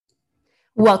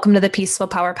Welcome to the Peaceful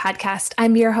Power Podcast.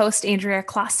 I'm your host, Andrea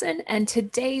Clausen, and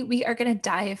today we are going to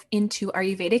dive into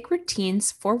Ayurvedic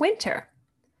routines for winter.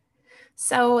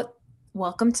 So,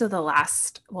 welcome to the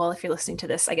last, well, if you're listening to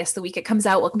this, I guess the week it comes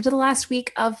out, welcome to the last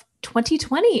week of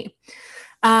 2020.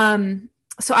 So,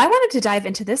 I wanted to dive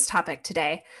into this topic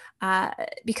today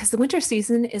because the winter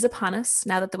season is upon us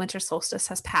now that the winter solstice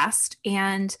has passed.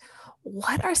 And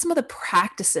what are some of the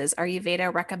practices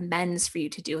Ayurveda recommends for you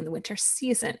to do in the winter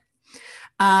season?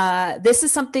 This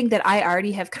is something that I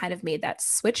already have kind of made that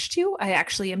switch to. I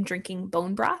actually am drinking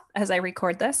bone broth as I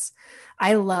record this.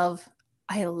 I love,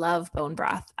 I love bone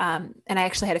broth. And I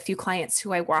actually had a few clients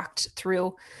who I walked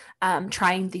through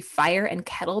trying the Fire and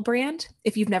Kettle brand.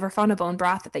 If you've never found a bone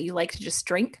broth that you like to just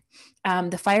drink,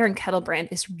 the Fire and Kettle brand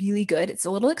is really good. It's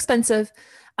a little expensive,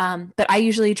 but I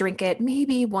usually drink it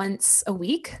maybe once a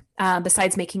week,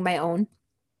 besides making my own.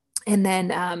 And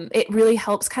then it really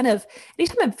helps kind of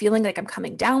anytime I'm feeling like I'm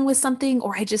coming down with something,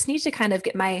 or I just need to kind of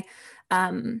get my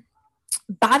um,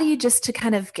 body just to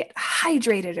kind of get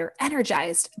hydrated or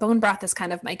energized. Bone broth is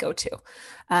kind of my go to.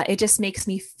 It just makes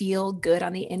me feel good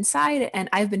on the inside. And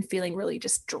I've been feeling really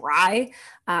just dry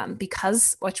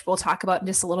because, which we'll talk about in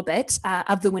just a little bit,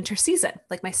 of the winter season.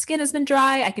 Like my skin has been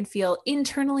dry. I can feel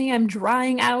internally I'm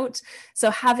drying out.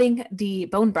 So having the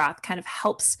bone broth kind of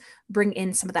helps bring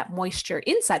in some of that moisture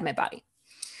inside my body.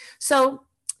 So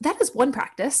that is one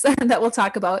practice that we'll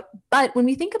talk about. But when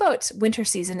we think about winter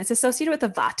season, it's associated with the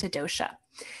Vata dosha.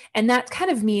 And that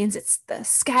kind of means it's the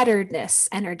scatteredness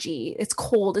energy. It's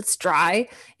cold, it's dry,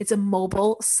 it's a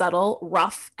mobile, subtle,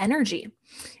 rough energy.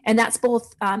 And that's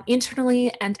both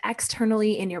internally and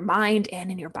externally in your mind and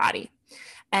in your body.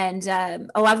 And a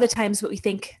lot of the times, what we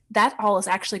think that all is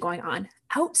actually going on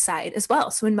outside as well.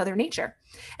 So in Mother Nature,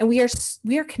 and we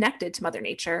are connected to Mother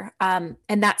Nature, and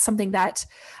that's something that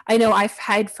I know I've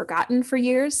had forgotten for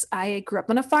years. I grew up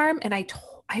on a farm, and I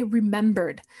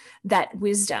remembered that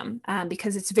wisdom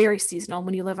because it's very seasonal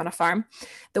when you live on a farm,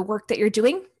 the work that you're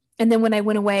doing. And then when I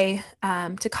went away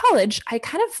to college, I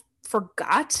kind of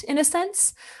forgot in a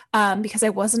sense because I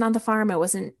wasn't on the farm. I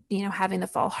wasn't, having the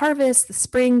fall harvest, the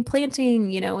spring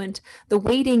planting, and the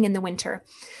waiting in the winter.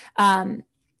 Um,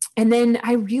 and then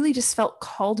I really just felt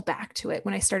called back to it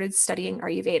when I started studying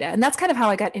Ayurveda. And that's kind of how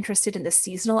I got interested in the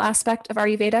seasonal aspect of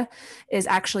Ayurveda, is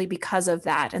actually because of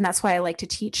that. And that's why I like to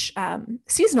teach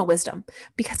seasonal wisdom,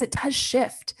 because it does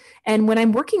shift. And when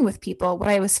I'm working with people, what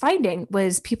I was finding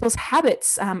was people's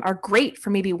habits are great for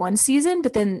maybe one season,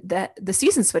 but then the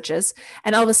season switches,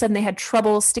 and all of a sudden they had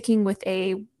trouble sticking with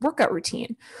a workout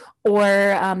routine,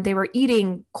 or they were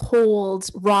eating cold,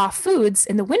 raw foods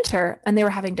in the winter and they were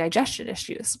having digestion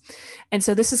issues. And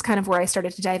so this is kind of where I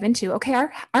started to dive into, okay,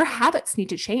 our habits need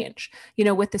to change,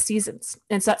 with the seasons.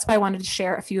 And so that's why I wanted to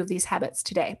share a few of these habits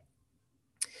today.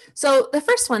 So the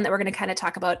first one that we're going to kind of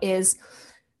talk about is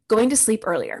going to sleep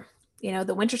earlier.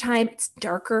 The wintertime, it's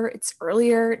darker, it's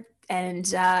earlier.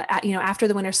 And, after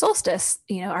the winter solstice,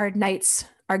 our nights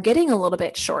are getting a little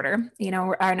bit shorter,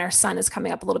 and our sun is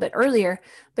coming up a little bit earlier,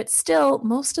 but still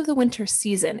most of the winter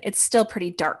season, it's still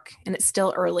pretty dark and it's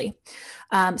still early.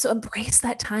 So embrace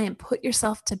that time, put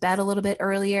yourself to bed a little bit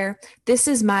earlier. This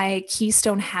is my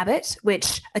keystone habit,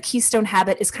 which a keystone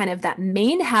habit is kind of that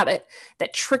main habit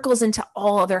that trickles into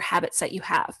all other habits that you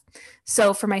have.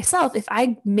 So for myself, if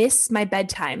I miss my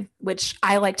bedtime, which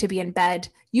I like to be in bed,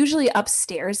 usually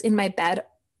upstairs in my bed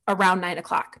around 9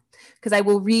 o'clock, because I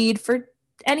will read for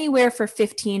anywhere for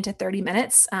 15 to 30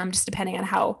 minutes, just depending on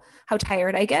how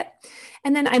tired I get.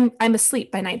 And then I'm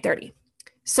asleep by 9:30.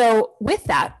 So with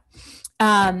that,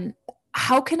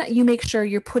 how can you make sure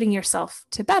you're putting yourself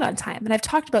to bed on time? And I've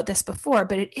talked about this before,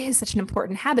 but it is such an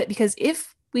important habit, because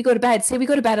if we go to bed, say we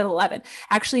go to bed at 11,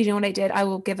 actually, you know what I did? I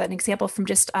will give an example from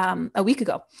just a week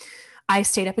ago. I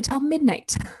stayed up until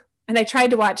midnight and I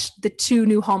tried to watch the two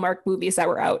new Hallmark movies that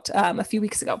were out a few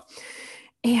weeks ago.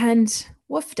 And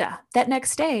woofda, that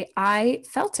next day I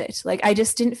felt it. Like I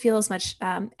just didn't feel as much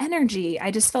energy. I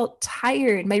just felt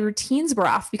tired. My routines were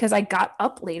off because I got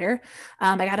up later.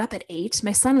 I got up at 8.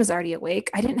 My son was already awake.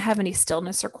 I didn't have any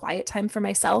stillness or quiet time for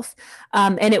myself.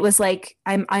 And it was like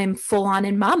I'm full on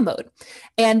in mom mode.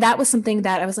 And that was something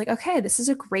that I was like, okay, this is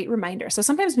a great reminder. So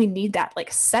sometimes we need that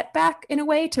like setback in a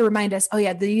way to remind us, oh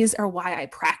yeah, these are why I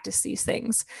practice these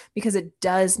things, because it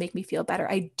does make me feel better.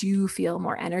 I do feel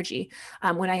more energy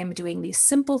when I am doing these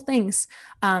simple things,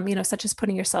 such as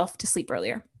putting yourself to sleep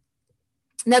earlier.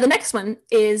 Now, the next one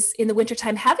is in the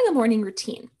wintertime, having a morning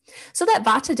routine. So that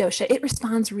Vata dosha, it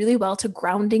responds really well to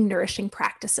grounding, nourishing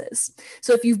practices.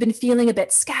 So if you've been feeling a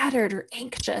bit scattered or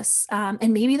anxious,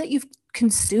 and maybe that you've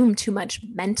consume too much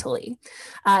mentally.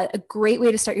 A great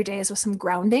way to start your day is with some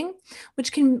grounding,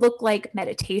 which can look like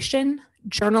meditation,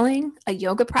 journaling, a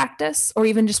yoga practice, or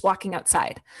even just walking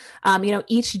outside.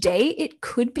 Each day it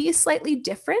could be slightly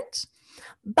different.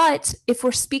 But if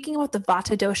we're speaking about the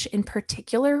Vata dosha in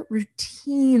particular,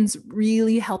 routines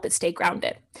really help it stay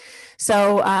grounded.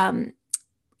 So,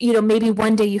 maybe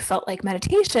one day you felt like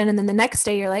meditation, and then the next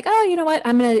day you're like, oh, you know what?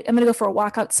 I'm gonna go for a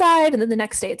walk outside, and then the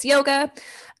next day it's yoga,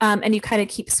 and you kind of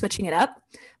keep switching it up.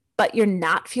 But you're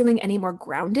not feeling any more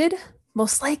grounded.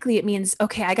 Most likely it means,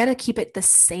 okay, I got to keep it the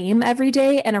same every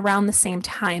day and around the same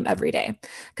time every day.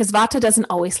 Because Vata doesn't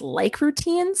always like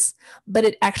routines, but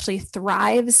it actually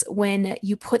thrives when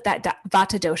you put that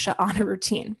Vata dosha on a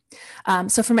routine.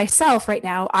 So for myself right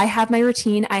now, I have my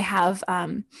routine. I have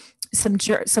some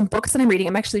books that I'm reading.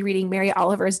 I'm actually reading Mary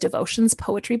Oliver's Devotions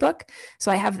poetry book.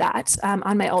 So I have that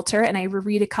on my altar, and I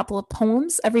read a couple of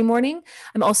poems every morning.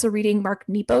 I'm also reading Mark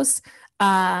Nepo's.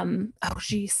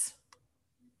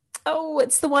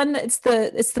 It's the one. It's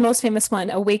the most famous one.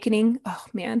 Awakening. Oh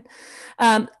man,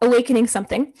 Awakening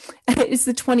something. It's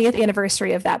the 20th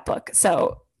anniversary of that book,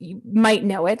 so you might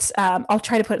know it. I'll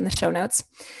try to put it in the show notes.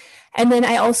 And then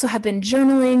I also have been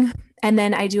journaling, and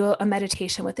then I do a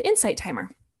meditation with the Insight Timer.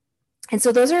 And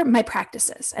so those are my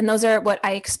practices, and those are what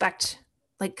I expect.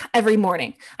 Like every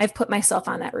morning, I've put myself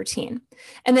on that routine,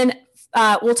 and then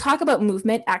we'll talk about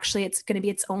movement. Actually, it's going to be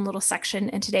its own little section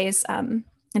in today's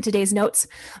notes,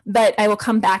 but I will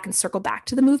come back and circle back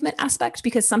to the movement aspect,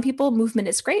 because some people, movement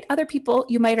is great. Other people,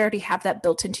 you might already have that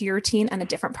built into your routine on a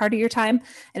different part of your time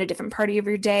and a different part of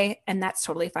your day, and that's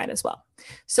totally fine as well.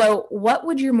 So what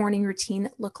would your morning routine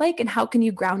look like, and how can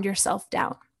you ground yourself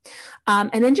down?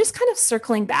 And then just kind of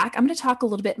circling back, I'm going to talk a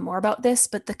little bit more about this,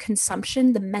 but the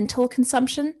consumption, the mental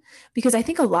consumption, because I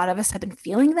think a lot of us have been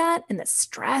feeling that, and the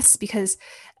stress, because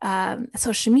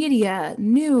social media,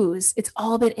 news, it's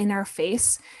all been in our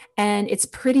face, and it's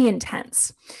pretty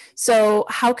intense. So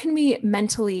how can we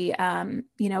mentally,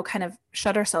 kind of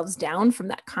shut ourselves down from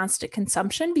that constant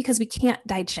consumption, because we can't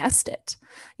digest it?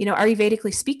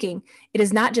 Ayurvedically speaking, it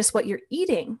is not just what you're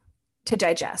eating to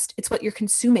digest, it's what you're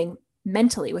consuming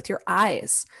mentally with your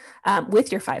eyes,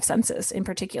 with your five senses in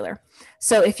particular.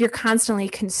 So if you're constantly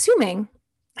consuming,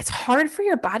 it's hard for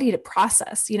your body to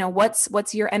process,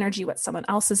 what's your energy, what's someone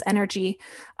else's energy.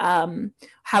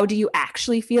 How do you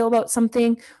actually feel about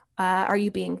something? Are you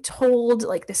being told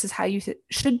like this is how you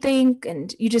should think?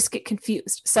 And you just get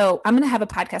confused. So I'm going to have a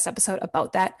podcast episode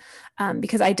about that,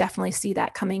 because I definitely see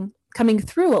that coming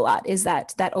through a lot, is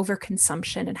that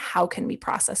overconsumption, and how can we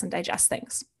process and digest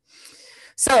things.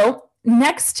 So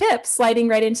next tip, sliding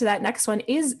right into that next one,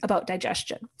 is about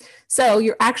digestion. So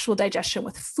your actual digestion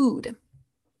with food.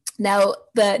 Now,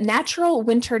 the natural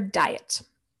winter diet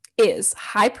is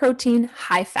high protein,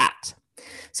 high fat.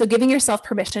 So giving yourself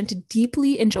permission to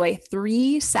deeply enjoy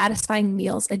 3 satisfying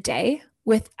meals a day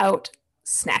without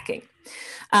snacking.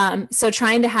 So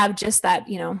trying to have just that,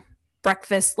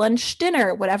 breakfast, lunch,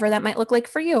 dinner, whatever that might look like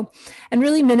for you, and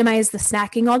really minimize the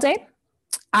snacking all day.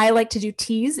 I like to do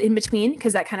teas in between,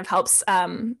 because that kind of helps.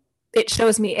 It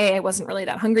shows me, I wasn't really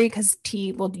that hungry, because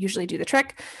tea will usually do the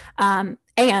trick. And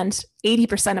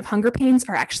 80% of hunger pains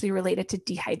are actually related to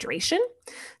dehydration.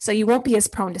 So you won't be as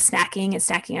prone to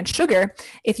snacking on sugar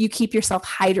if you keep yourself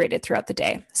hydrated throughout the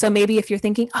day. So maybe if you're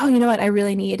thinking, oh, you know what, I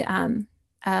really need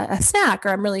a snack, or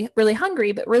I'm really, really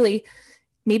hungry, but really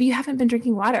maybe you haven't been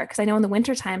drinking water, because I know in the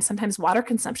wintertime, sometimes water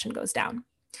consumption goes down.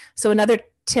 So another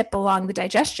tip along the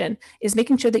digestion is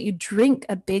making sure that you drink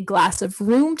a big glass of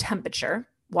room temperature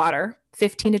water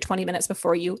 15 to 20 minutes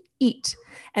before you eat.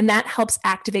 And that helps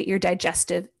activate your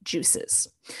digestive juices.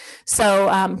 So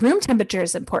room temperature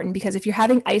is important, because if you're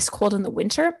having ice cold in the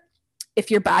winter,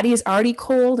 if your body is already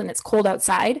cold and it's cold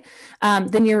outside,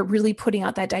 then you're really putting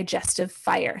out that digestive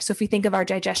fire. So if we think of our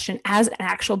digestion as an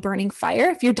actual burning fire,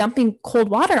 if you're dumping cold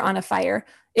water on a fire,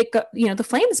 the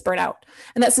flames burn out.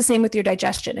 And that's the same with your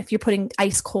digestion. If you're putting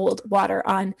ice cold water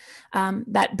on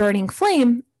that burning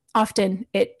flame, often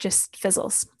it just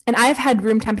fizzles. And I've had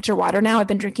room temperature water now. I've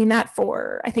been drinking that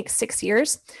for, I think, 6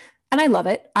 years. And I love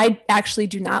it. I actually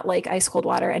do not like ice cold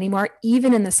water anymore,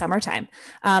 even in the summertime.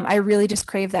 I really just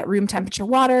crave that room temperature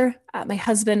water. My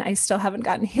husband, I still haven't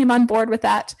gotten him on board with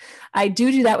that. I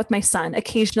do that with my son.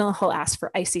 Occasionally, he'll ask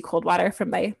for icy cold water from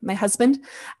my husband.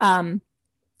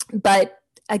 But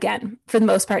again, for the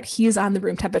most part, he's on the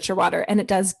room temperature water, and it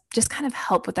does just kind of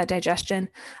help with that digestion.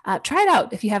 Try it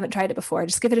out if you haven't tried it before.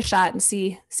 Just give it a shot and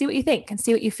see what you think and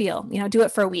see what you feel. Do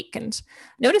it for a week and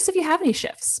notice if you have any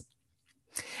shifts.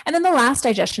 And then the last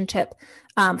digestion tip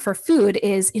for food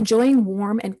is enjoying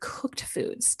warm and cooked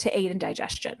foods to aid in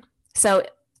digestion. So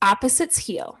opposites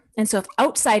heal. And so if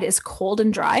outside is cold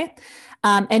and dry,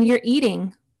 and you're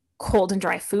eating cold and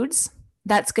dry foods,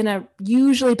 that's going to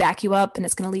usually back you up, and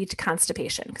it's going to lead to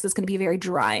constipation because it's going to be very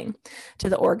drying to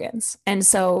the organs. And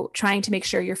so trying to make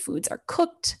sure your foods are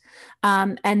cooked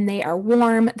and they are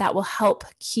warm, that will help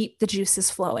keep the juices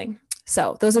flowing.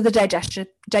 So those are the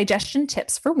digestion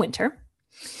tips for winter.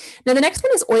 Now the next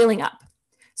one is oiling up.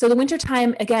 So the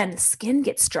wintertime, again, skin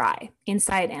gets dry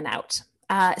inside and out.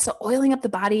 So oiling up the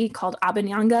body, called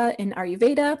Abhyanga in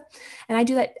Ayurveda. And I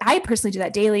do that. I personally do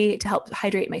that daily to help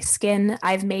hydrate my skin.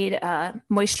 I've made a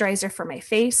moisturizer for my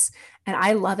face and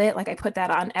I love it. Like I put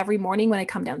that on every morning when I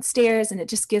come downstairs, and it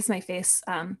just gives my face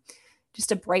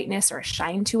just a brightness or a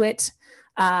shine to it.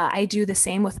 I do the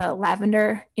same with a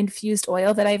lavender infused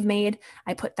oil that I've made.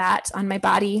 I put that on my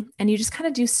body, and you just kind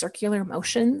of do circular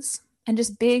motions and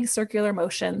just big circular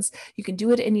motions. You can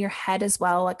do it in your head as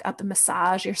well, like up and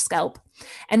massage your scalp.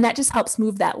 And that just helps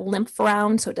move that lymph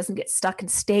around so it doesn't get stuck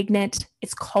and stagnant.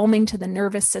 It's calming to the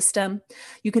nervous system.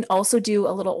 You can also do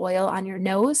a little oil on your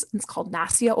nose. It's called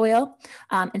Nassia oil.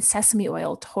 And sesame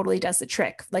oil totally does the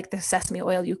trick, like the sesame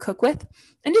oil you cook with.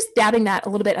 And just dabbing that a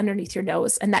little bit underneath your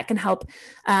nose. And that can help,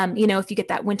 if you get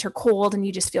that winter cold and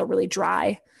you just feel really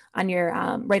dry on your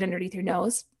right underneath your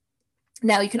nose.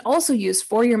 Now, you can also use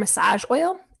for your massage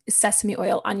oil is sesame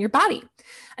oil on your body.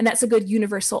 And that's a good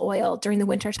universal oil during the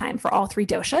wintertime for all three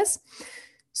doshas.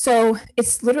 So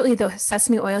it's literally the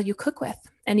sesame oil you cook with.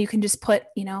 And you can just put,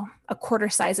 a quarter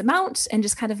size amount and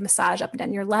just kind of massage up and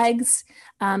down your legs.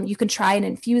 You can try an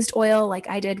infused oil like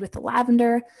I did with the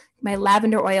lavender. My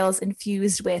lavender oil is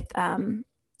infused with almond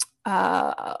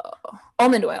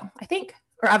oil, I think,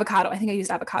 or avocado. I think I used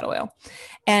avocado oil.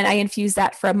 And I infused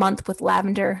that for a month with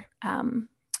lavender,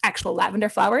 actual lavender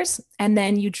flowers. And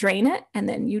then you drain it, and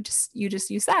then you just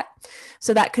use that.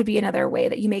 So that could be another way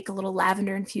that you make a little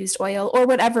lavender infused oil, or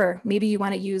whatever. Maybe you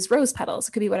want to use rose petals.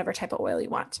 It could be whatever type of oil you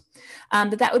want.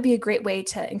 But that would be a great way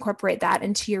to incorporate that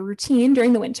into your routine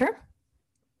during the winter.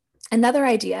 Another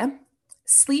idea,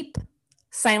 sleep,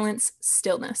 silence,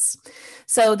 stillness.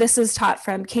 So this is taught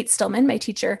from Kate Stillman, my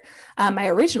teacher, my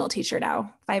original teacher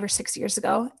now, 5 or 6 years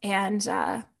ago. And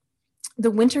the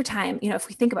wintertime, if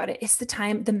we think about it, it's the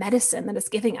time, the medicine that it's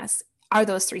giving us are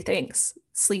those three things: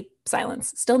 sleep,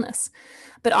 silence, stillness.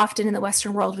 But often in the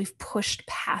Western world, we've pushed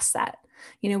past that.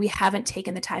 We haven't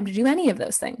taken the time to do any of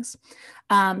those things.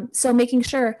 So making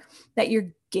sure that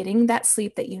you're getting that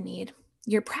sleep that you need.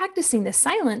 You're practicing the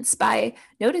silence by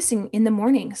noticing in the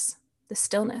mornings the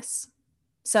stillness.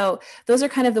 So those are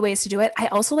kind of the ways to do it. I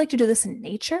also like to do this in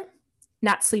nature,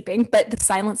 not sleeping, but the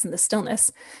silence and the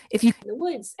stillness. If you in the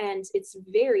woods, and it's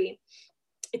very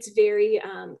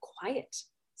quiet.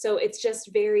 So it's just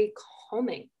very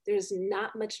calming. There's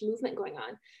not much movement going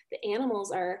on. The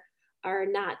animals are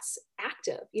not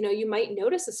active. You might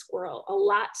notice a squirrel a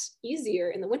lot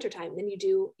easier in the wintertime than you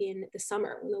do in the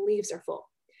summer when the leaves are full.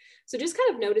 So just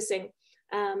kind of noticing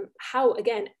how,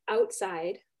 again,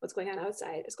 outside, what's going on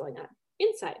outside is going on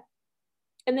inside.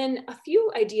 And then a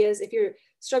few ideas if you're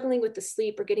struggling with the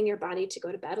sleep or getting your body to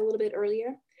go to bed a little bit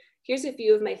earlier. Here's a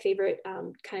few of my favorite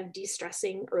kind of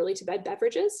de-stressing early to bed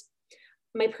beverages.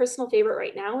 My personal favorite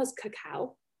right now is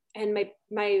cacao. And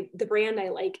the brand I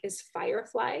like is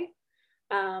Firefly.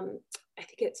 I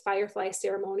think it's Firefly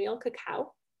Ceremonial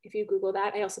Cacao. If you Google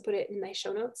that, I also put it in my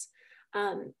show notes.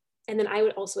 And then I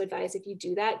would also advise, if you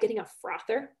do that, getting a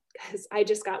frother, because I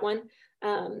just got one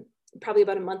probably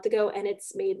about a month ago, and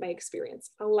it's made my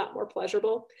experience a lot more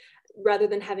pleasurable rather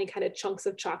than having kind of chunks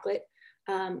of chocolate.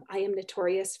 I am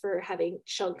notorious for having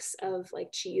chunks of like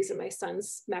cheese in my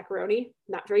son's macaroni.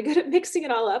 Not very good at mixing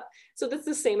it all up. So that's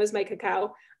the same as my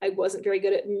cacao. I wasn't very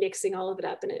good at mixing all of it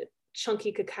up, and a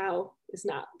chunky cacao is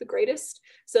not the greatest.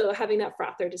 So having that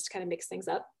frother just to kind of mix things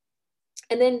up.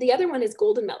 And then the other one is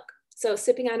golden milk. So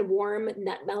sipping on warm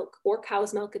nut milk or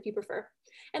cow's milk if you prefer,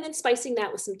 and then spicing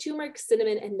that with some turmeric,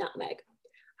 cinnamon, and nutmeg.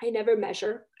 I never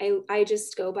measure. I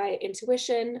just go by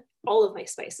intuition, all of my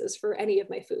spices for any of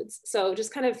my foods. So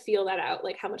just kind of feel that out,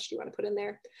 like how much do you want to put in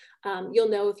there? You'll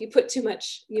know if you put too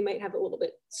much, you might have a little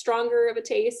bit stronger of a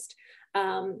taste.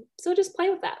 So just play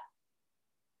with that.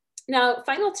 Now,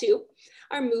 final two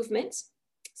are movement.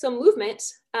 So movement,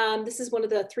 this is one of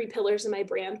the 3 pillars in my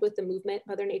brand with the movement,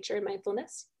 Mother Nature, and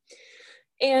mindfulness.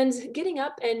 And getting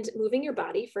up and moving your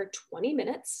body for 20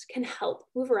 minutes can help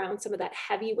move around some of that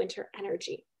heavy winter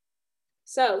energy.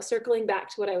 So circling back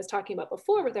to what I was talking about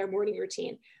before with our morning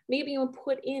routine, maybe you'll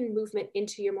put in movement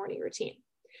into your morning routine.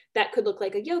 That could look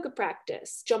like a yoga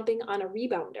practice, jumping on a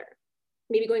rebounder,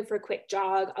 maybe going for a quick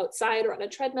jog outside or on a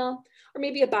treadmill, or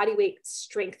maybe a body weight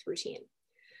strength routine.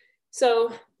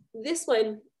 So this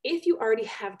one if you already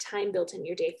have time built in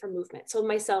your day for movement. So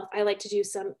myself, I like to do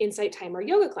some insight time or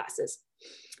yoga classes.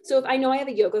 So if I know I have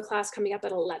a yoga class coming up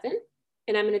at 11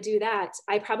 and I'm going to do that,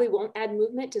 I probably won't add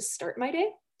movement to start my day,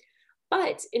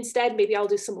 but instead maybe I'll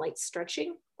do some light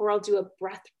stretching, or I'll do a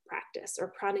breath practice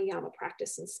or pranayama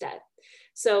practice instead.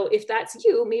 So if that's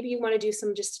you, maybe you want to do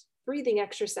some just breathing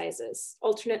exercises,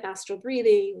 alternate nostril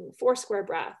breathing, 4 square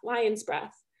breath, lion's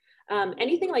breath,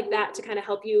 anything like that to kind of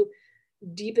help you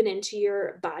deepen into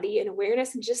your body and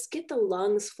awareness and just get the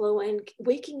lungs flowing,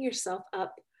 waking yourself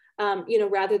up,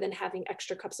 rather than having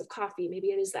extra cups of coffee. Maybe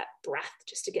it is that breath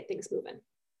just to get things moving.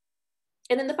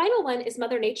 And then the final one is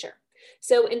Mother Nature.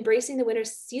 So embracing the winter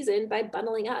season by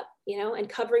bundling up, and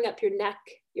covering up your neck,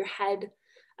 your head.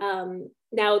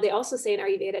 Now they also say in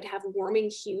Ayurveda to have warming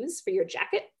hues for your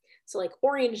jacket. So like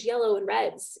orange, yellow, and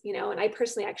reds, and I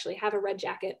personally actually have a red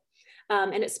jacket.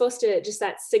 And it's supposed to just,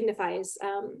 that signifies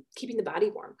keeping the body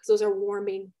warm, because those are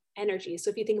warming energies. So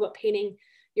if you think about painting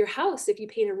your house, if you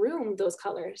paint a room those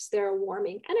colors, they're a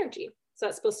warming energy. So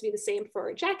that's supposed to be the same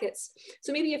for jackets.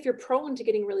 So maybe if you're prone to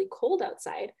getting really cold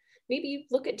outside, maybe you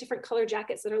look at different color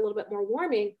jackets that are a little bit more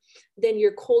warming than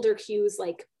your colder hues,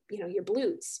 like, your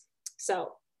blues.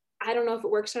 So I don't know if it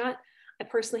works or not. I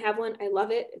personally have one. I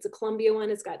love it. It's a Columbia one.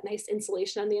 It's got nice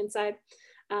insulation on the inside.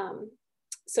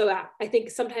 I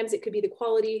think sometimes it could be the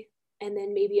quality, and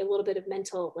then maybe a little bit of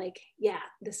mental, like, yeah,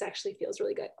 this actually feels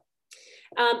really good.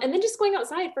 And then just going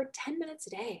outside for 10 minutes a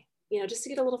day, just to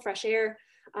get a little fresh air,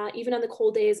 even on the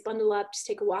cold days, bundle up, just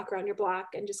take a walk around your block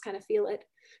and just kind of feel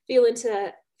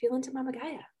into Mama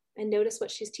Gaia and notice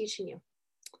what she's teaching you.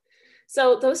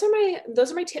 So those are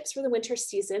my tips for the winter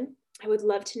season. I would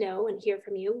love to know and hear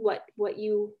from you what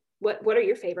are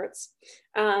your favorites.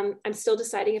 I'm still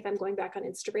deciding if I'm going back on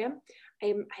Instagram.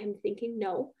 I'm thinking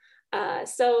no.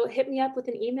 So hit me up with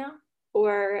an email,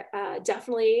 or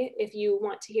definitely if you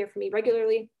want to hear from me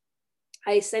regularly,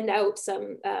 I send out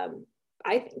some,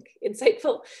 I think,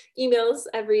 insightful emails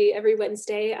every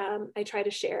Wednesday. I try to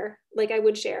share, like I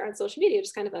would share on social media,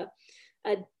 just kind of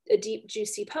a deep,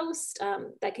 juicy post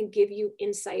that can give you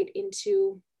insight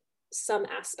into some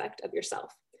aspect of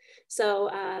yourself. So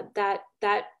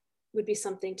that would be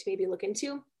something to maybe look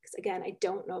into, because again, I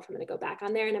don't know if I'm going to go back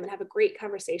on there, and I'm going to have a great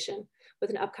conversation with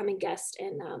an upcoming guest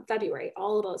in February,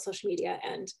 all about social media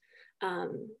and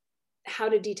how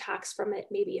to detox from it,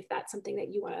 maybe if that's something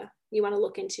that you want to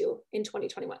look into in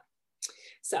 2021.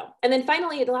 So, and then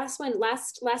finally, the last one,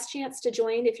 last chance to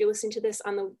join if you're listening to this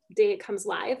on the day it comes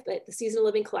live, but the Seasonal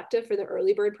Living Collective for the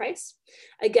early bird price.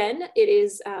 Again, it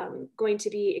is going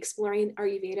to be exploring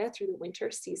Ayurveda through the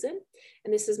winter season.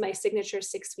 And this is my signature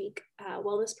 6-week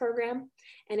wellness program.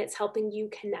 And it's helping you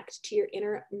connect to your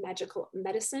inner magical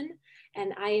medicine.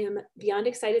 And I am beyond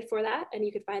excited for that. And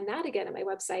you can find that again at my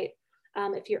website.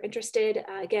 If you're interested,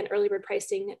 again, early bird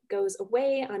pricing goes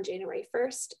away on January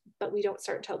 1st, but we don't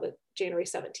start until the January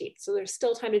 17th. So there's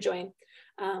still time to join.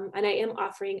 And I am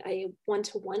offering a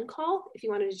 1-to-1 call if you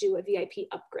wanted to do a VIP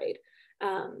upgrade,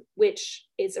 which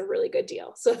is a really good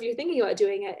deal. So if you're thinking about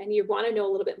doing it and you want to know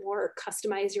a little bit more or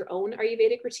customize your own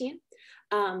Ayurvedic routine,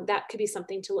 that could be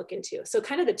something to look into. So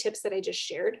kind of the tips that I just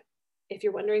shared, if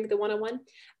you're wondering, the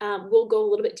 1-on-1, we'll go a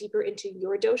little bit deeper into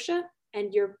your dosha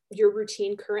and your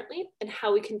routine currently, and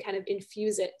how we can kind of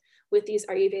infuse it with these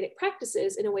Ayurvedic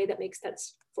practices in a way that makes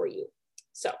sense for you.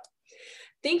 So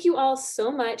thank you all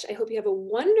so much. I hope you have a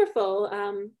wonderful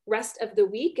rest of the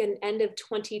week and end of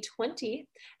 2020,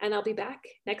 and I'll be back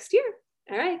next year.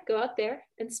 All right, go out there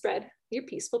and spread your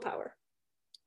peaceful power.